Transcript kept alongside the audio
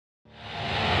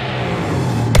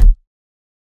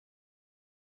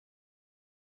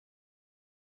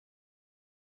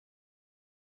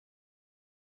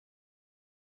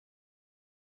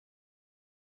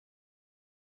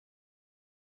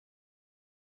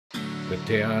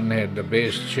The town had the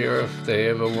best sheriff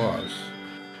there ever was.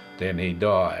 Then he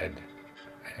died,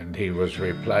 and he was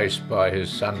replaced by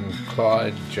his son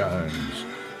Clyde Jones.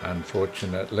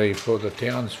 Unfortunately for the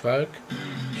townsfolk,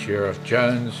 Sheriff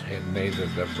Jones had neither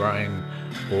the brain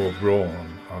or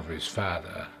brawn of his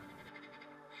father.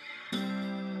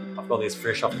 I've got this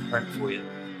fresh off the print for you.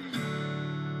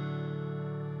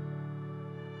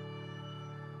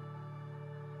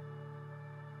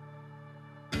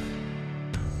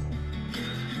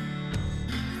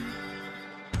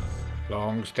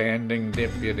 Long-standing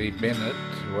Deputy Bennett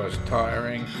was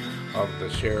tiring of the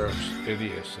sheriff's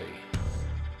idiocy.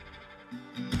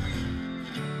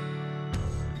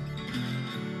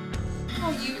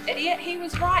 Oh, you idiot, he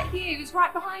was right here, he was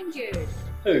right behind you.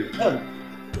 Who?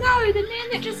 Him? No, the man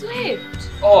that just left.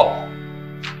 Oh!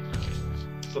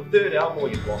 The third elbow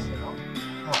you've lost now.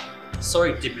 Oh.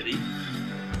 Sorry, Deputy.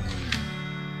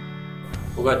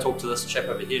 We'll go talk to this chap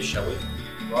over here, shall we?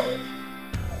 Right.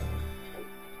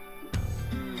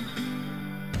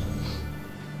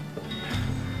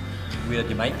 Where did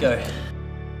your mate go?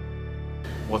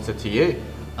 What's it to you?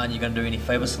 Aren't you going to do any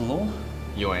favours to the law?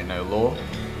 You ain't no law.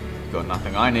 You got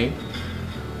nothing I need.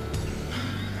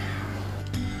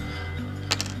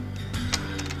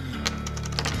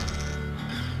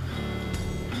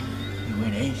 You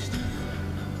went east.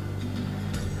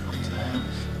 Up to the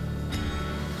house.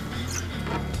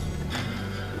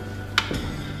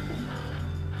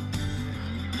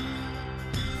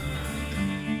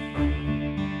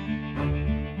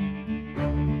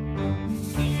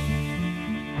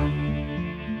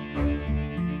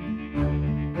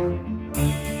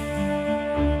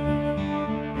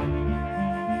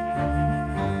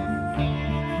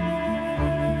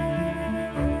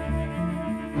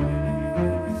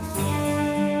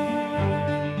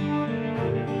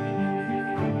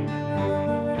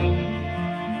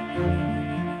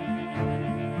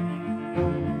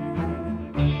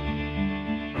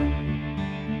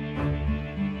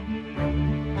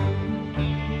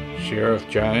 Sheriff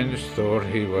Jones thought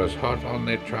he was hot on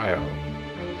their trail,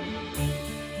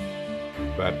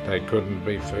 but they couldn't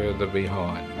be further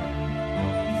behind.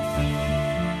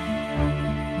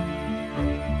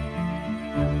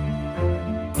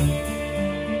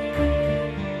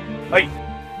 Hey!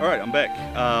 Alright, I'm back.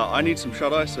 I need some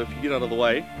shut eye, so if you get out of the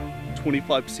way,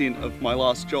 25% of my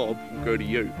last job will go to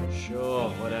you. Sure,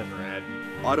 whatever, Ed.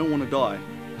 I don't want to die,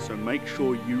 so make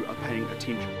sure you are paying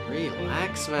attention.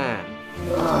 Relax, man.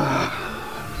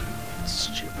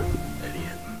 Stupid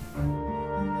idiot.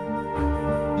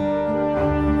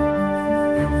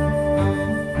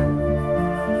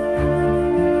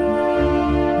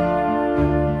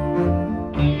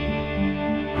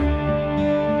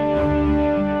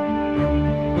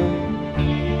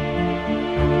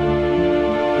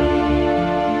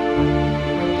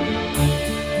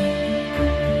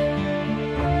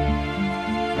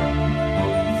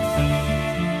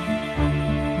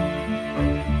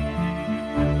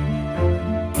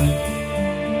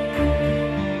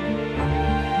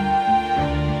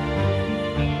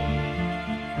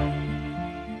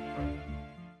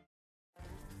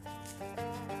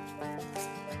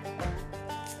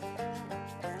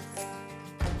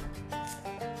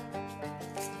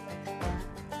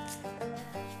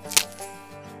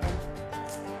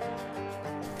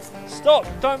 Stop!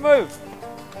 Don't move!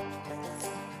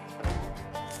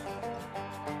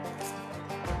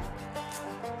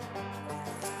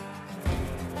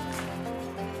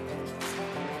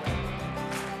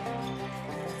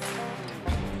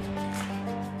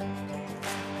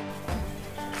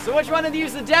 So which one of you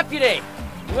is the deputy?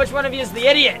 And which one of you is the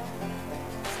idiot?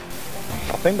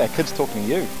 I think that kid's talking to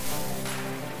you.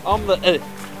 I'm the idiot.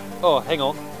 Oh, hang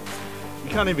on.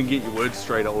 You can't even get your words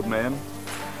straight, old man.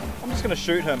 I'm just gonna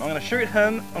shoot him. I'm gonna shoot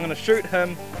him. I'm gonna shoot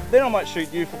him. Then I might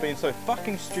shoot you for being so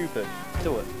fucking stupid.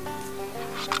 Do it.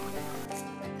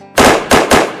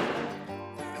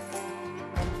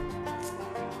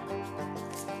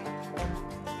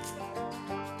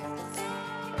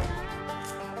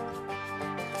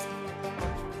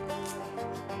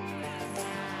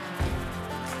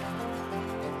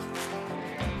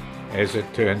 As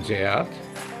it turns out,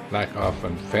 luck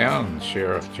often found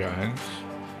Sheriff Jones,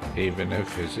 even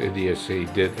if his idiocy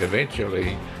did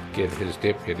eventually get his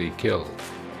deputy killed.